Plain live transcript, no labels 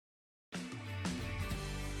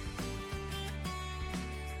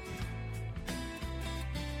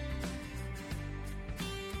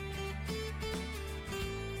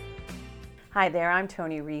Hi there, I'm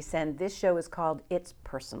Tony Reese, and this show is called It's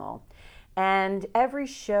Personal. And every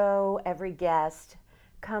show, every guest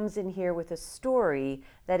comes in here with a story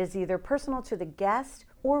that is either personal to the guest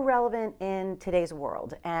or relevant in today's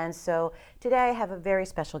world. And so today I have a very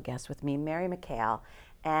special guest with me, Mary McHale.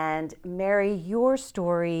 And Mary, your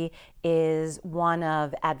story is one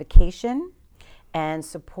of advocation and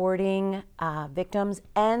supporting victims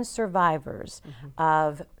and survivors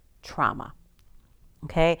of trauma.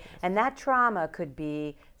 Okay, and that trauma could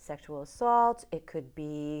be sexual assault, it could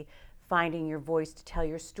be finding your voice to tell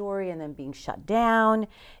your story and then being shut down.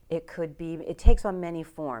 It could be, it takes on many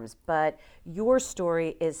forms, but your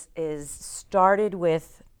story is started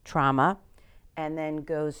with trauma and then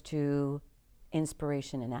goes to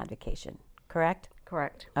inspiration and advocation, correct?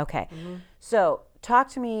 Correct. Okay, so talk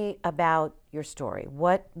to me about your story.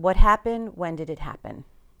 What happened? When did it happen?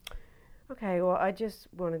 Okay, well, I just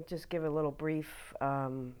want to just give a little brief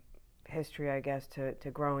history, I guess, to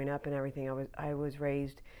growing up and everything. I was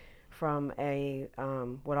raised from a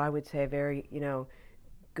what I would say a very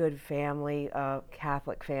good family,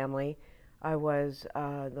 Catholic family. I was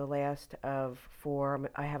the last of four.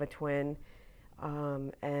 I have a twin,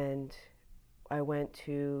 and I went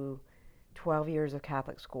to 12 years of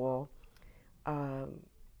Catholic school. Um,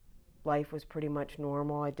 Life was pretty much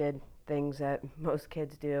normal. I did things that most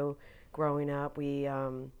kids do growing up. We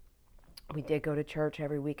did go to church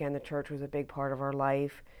every weekend. The church was a big part of our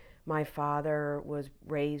life. My father was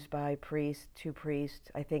raised by priests, two priests,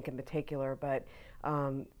 I think in particular, but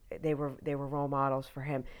they were role models for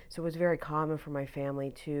him. So it was very common for my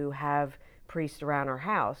family to have priests around our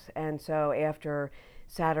house. And so after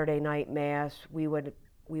Saturday night mass, we would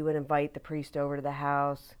invite the priest over to the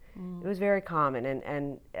house. It was very common,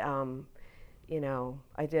 and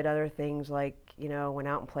I did other things like went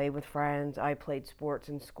out and played with friends. I played sports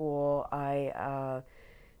in school. I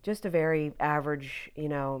just a very average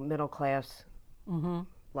middle class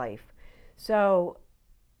life. So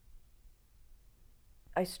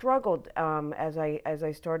I struggled as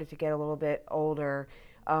I started to get a little bit older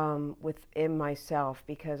within myself,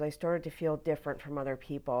 because I started to feel different from other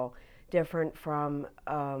people, different from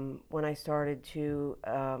when I started to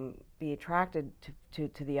be attracted to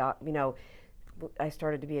the I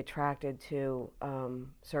started to be attracted to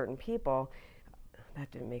certain people. That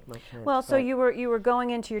didn't make much sense. Well, so you were going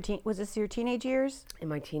into your was this your teenage years? In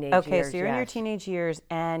my teenage Okay, years, so you're in your yes. teenage years,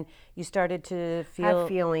 and you started to Have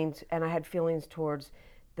feelings, and I had feelings towards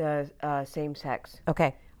the same sex.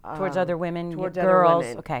 Okay, towards other women, Towards girls. other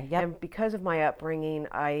women. Okay, yep. And because of my upbringing,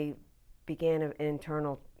 I began an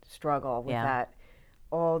internal struggle with Yeah. that.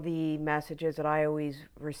 All the messages that I always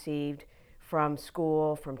received from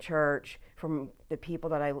school, from church, from the people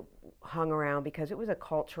that I hung around, because it was a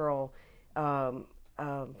cultural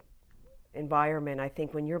environment. I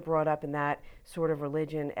think when you're brought up in that sort of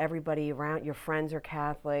religion, everybody around, your friends are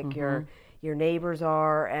Catholic, your neighbors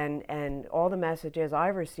are, and all the messages I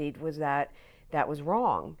received was that was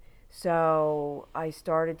wrong. So I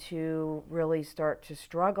started to really start to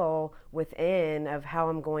struggle within of how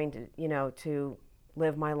I'm going to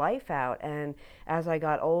live my life out. And as I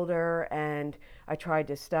got older and I tried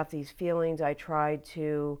to stuff these feelings, I tried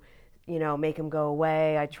to make them go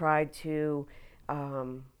away. I tried to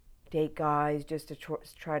date guys just to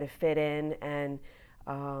try to fit in, and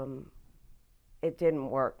it didn't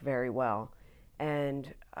work very well.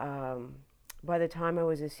 And by the time I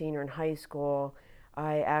was a senior in high school,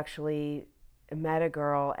 I actually met a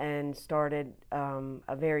girl and started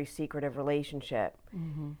a very secretive relationship.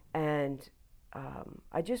 And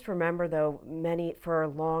I just remember, though, for a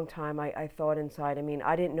long time, I thought inside, I mean,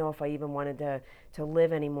 I didn't know if I even wanted to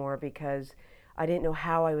live anymore, because I didn't know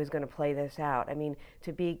how I was going to play this out. I mean,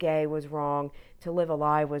 to be gay was wrong, to live a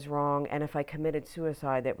lie was wrong, and if I committed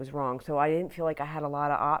suicide, that was wrong. So I didn't feel like I had a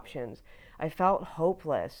lot of options. I felt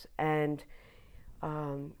hopeless, and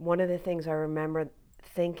one of the things I remember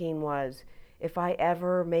thinking was, if I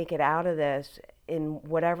ever make it out of this in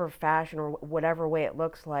whatever fashion or whatever way it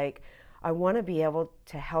looks like, I want to be able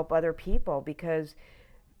to help other people, because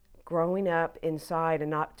growing up inside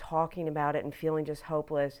and not talking about it and feeling just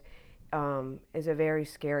hopeless is a very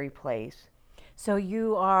scary place. So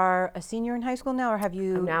you are a senior in high school now, or have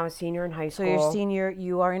you? I'm now a senior in high So school. you're a senior.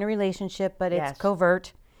 You are in a relationship, but it's Yes.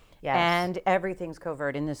 covert. Yes. And everything's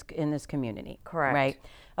covert in this community. Correct. Right.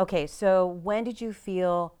 Okay. So when did you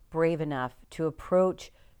feel brave enough to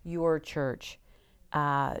approach your church?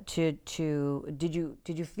 Did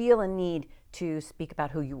you feel a need to speak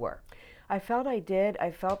about who you were? I felt I did. I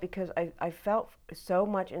felt because I felt so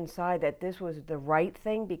much inside that this was the right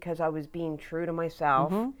thing, because I was being true to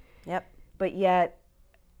myself. Yep. But yet,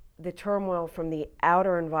 the turmoil from the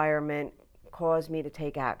outer environment caused me to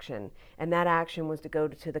take action. And that action was to go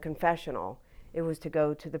to the confessional. It was to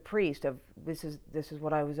go to the priest of this is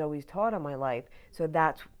what I was always taught in my life. So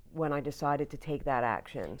that's when I decided to take that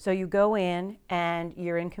action. So you go in and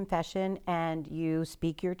you're in confession and you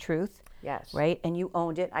speak your truth. Yes. Right? And you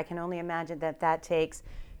owned it. I can only imagine that takes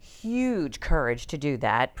huge courage to do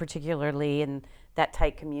that, particularly in that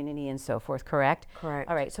tight community and so forth, correct? Correct.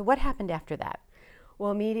 All right. So what happened after that?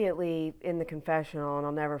 Well, immediately in the confessional, and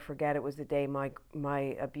I'll never forget, it was the day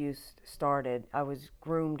my abuse started. I was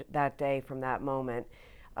groomed that day from that moment,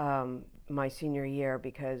 my senior year,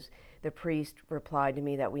 because the priest replied to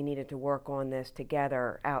me that we needed to work on this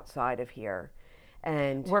together outside of here.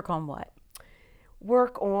 And work on what?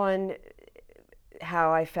 Work on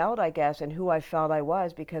how I felt, I guess, and who I felt I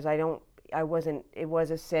was, because it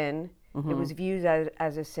was a sin. Mm-hmm. It was viewed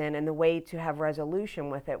as a sin, and the way to have resolution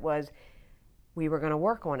with it was we were going to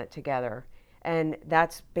work on it together. And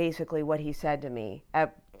that's basically what he said to me.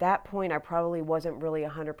 At that point, I probably wasn't really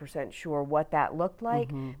 100% sure what that looked like,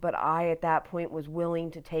 mm-hmm. but I, at that point, was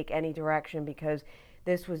willing to take any direction, because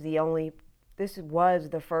this was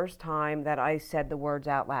the first time that I said the words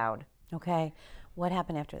out loud. Okay. What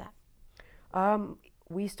happened after that?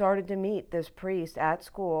 We started to meet this priest at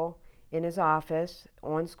school, in his office,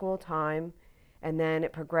 on school time, and then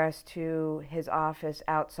it progressed to his office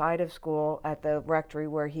outside of school at the rectory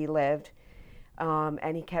where he lived.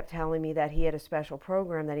 And he kept telling me that he had a special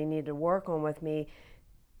program that he needed to work on with me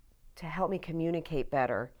to help me communicate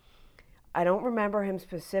better. I don't remember him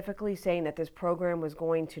specifically saying that this program was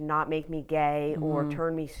going to not make me gay, mm-hmm. or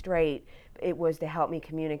turn me straight. It was to help me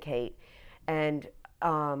communicate. And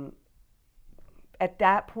at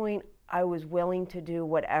that point, I was willing to do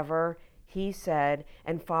whatever he said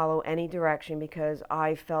and follow any direction, because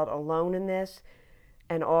I felt alone in this.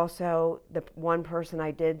 And also, the one person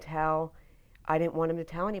I did tell, I didn't want him to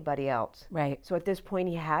tell anybody else. Right. So at this point,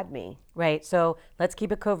 he had me. Right. So let's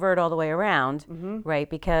keep it covert all the way around, mm-hmm. right?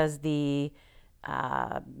 Because the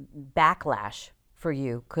backlash for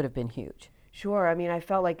you could have been huge. Sure. I mean, I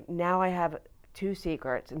felt like now I have two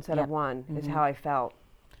secrets instead yep. of one, mm-hmm. is how I felt.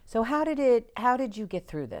 So how did you get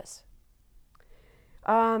through this?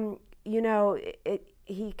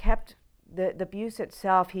 He kept the abuse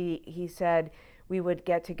itself. He said we would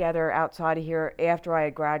get together outside of here after I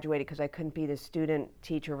had graduated, because I couldn't be the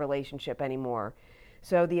student-teacher relationship anymore.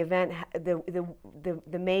 So the event,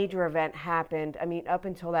 the major event happened. I mean, up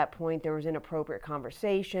until that point, there was inappropriate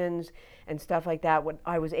conversations and stuff like that, what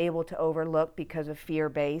I was able to overlook because of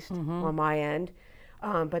fear-based mm-hmm. on my end.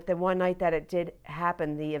 But the one night that it did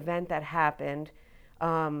happen, the event that happened,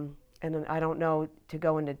 and I don't know to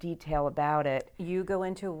go into detail about it. You go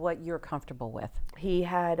into what you're comfortable with. He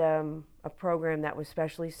had a program that was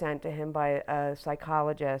specially sent to him by a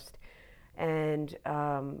psychologist, and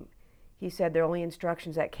he said the only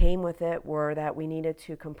instructions that came with it were that we needed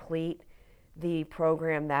to complete the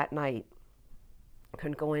program that night.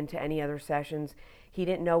 Couldn't go into any other sessions. He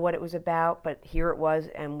didn't know what it was about, but here it was,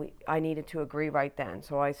 and I needed to agree right then.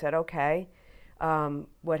 So I said, okay.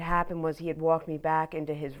 What happened was he had walked me back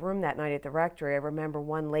into his room that night at the rectory. I remember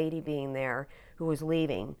one lady being there who was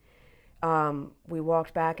leaving. We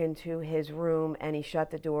walked back into his room, and he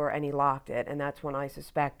shut the door and he locked it, and that's when I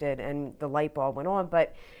suspected, and the light bulb went on.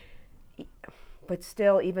 But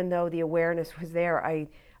still, even though the awareness was there,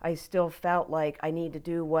 I still felt like I need to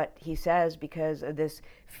do what he says because of this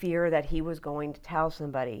fear that he was going to tell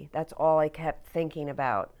somebody. That's all I kept thinking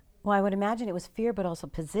about. Well, I would imagine it was fear, but also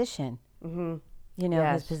position. Mm-hmm. His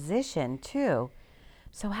Yes. position too.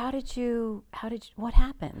 So what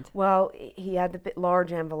happened? Well, he had the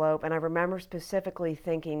large envelope, and I remember specifically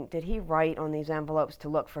thinking, did he write on these envelopes to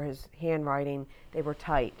look for his handwriting? They were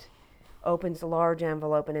typed. Opens the large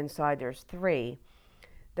envelope, and inside there's 3.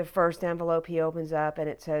 The first envelope he opens up, and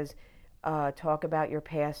it says, talk about your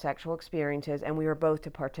past sexual experiences, and we were both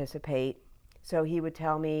to participate. So he would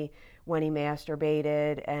tell me when he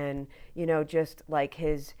masturbated and, just like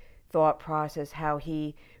his thought process, how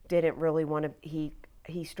he didn't really want to,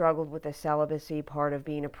 he struggled with the celibacy part of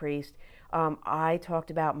being a priest. I talked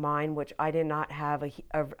about mine, which I did not have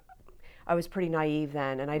I was pretty naive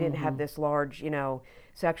then, and I didn't mm-hmm. have this large,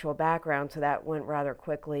 sexual background, so that went rather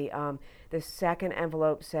quickly. The second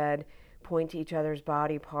envelope said, point to each other's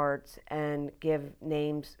body parts and give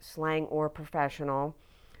names, slang or professional.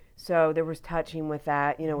 So there was touching with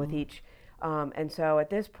that, mm-hmm. with each. And so at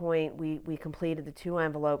this point, we completed the 2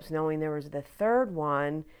 envelopes, knowing there was the third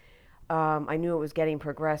one. I knew it was getting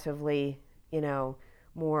progressively,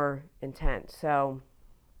 more intense. So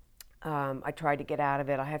I tried to get out of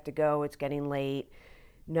it. I have to go. It's getting late.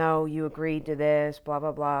 No, you agreed to this, blah,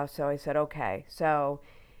 blah, blah. So I said, okay. So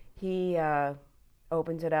he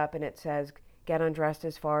opens it up and it says, get undressed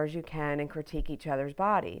as far as you can and critique each other's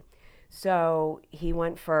body. So he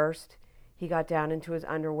went first. He got down into his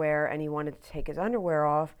underwear and he wanted to take his underwear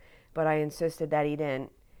off, but I insisted that he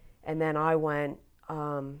didn't. And then I went,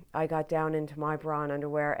 I got down into my bra and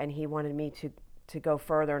underwear and he wanted me to go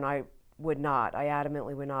further, and I would not. I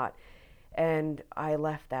adamantly would not. And I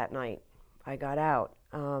left that night. I got out.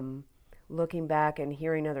 Looking back and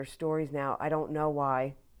hearing other stories now, I don't know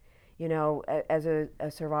why. You know, as a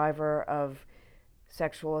survivor of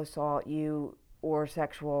sexual assault, or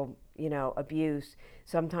sexual, abuse,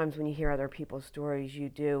 sometimes when you hear other people's stories, you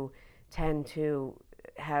do tend to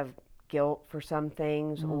have guilt for some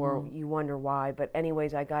things, or you wonder why. But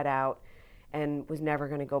anyways, I got out and was never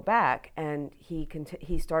going to go back. And he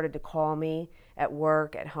started to call me at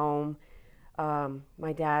work, at home.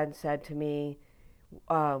 My dad said to me,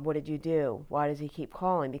 what did you do? Why does he keep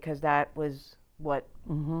calling? Because that was what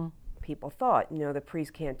people thought. The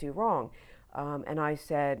priest can't do wrong. And I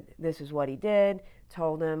said, this is what he did,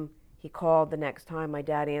 told him. He called the next time. My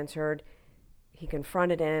dad answered. He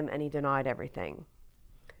confronted him and he denied everything.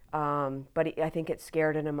 But I think it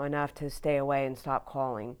scared him enough to stay away and stop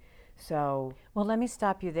calling. So, well, let me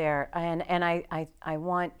stop you there. And I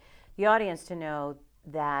want the audience to know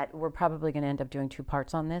that we're probably going to end up doing 2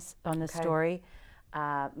 parts on this story.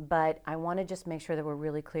 But I want to just make sure that we're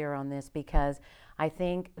really clear on this, because I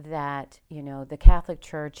think that, the Catholic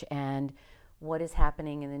Church and what is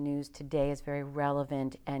happening in the news today is very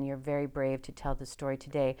relevant, and you're very brave to tell the story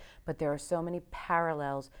today. But there are so many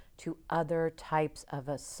parallels to other types of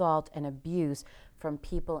assault and abuse from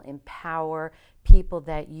people in power, people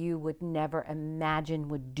that you would never imagine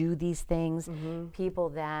would do these things, people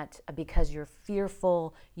that, because you're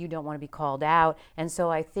fearful, you don't want to be called out. And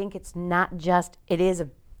so I think it's not just,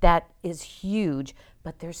 that is huge,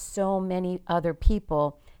 but there's so many other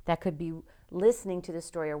people that could be listening to the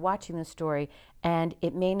story or watching the story, and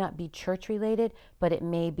it may not be church related, but it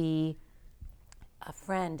may be a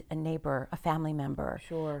friend, a neighbor, a family member,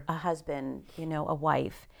 sure, a husband, a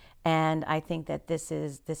wife. And I think that this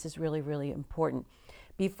is really, really important.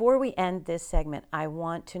 Before we end this segment, I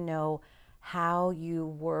want to know how you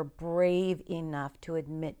were brave enough to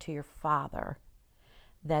admit to your father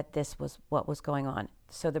that this was what was going on.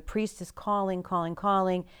 So the priest is calling,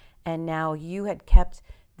 and now you had kept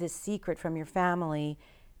this secret from your family.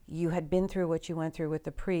 You had been through what you went through with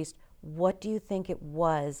the priest. What do you think it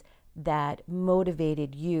was that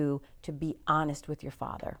motivated you to be honest with your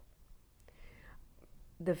father?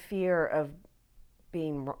 The fear of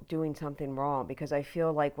doing something wrong, because I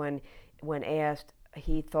feel like when asked,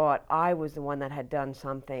 he thought I was the one that had done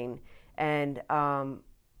something, and I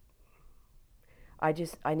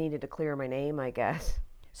needed to clear my name, I guess.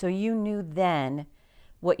 So you knew then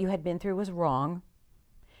what you had been through was wrong.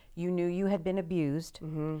 You knew you had been abused,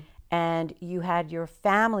 and you had your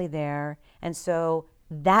family there, and so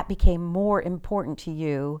that became more important to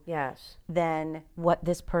you, yes, than what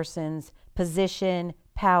this person's position,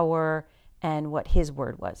 power, and what his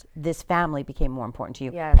word was. This family became more important to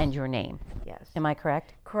you, yes, and your name. Yes. Am I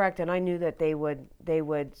correct? Correct, and I knew that they would,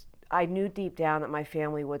 I knew deep down that my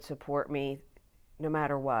family would support me no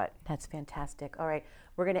matter what. That's fantastic. All right,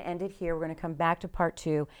 we're going to end it here. We're going to come back to part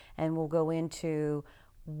 2, and we'll go into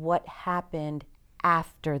what happened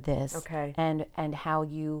after this, okay, and how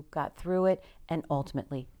you got through it and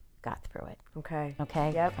ultimately got through it. Okay.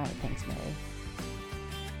 Okay? Yep. All right, thanks, Mary.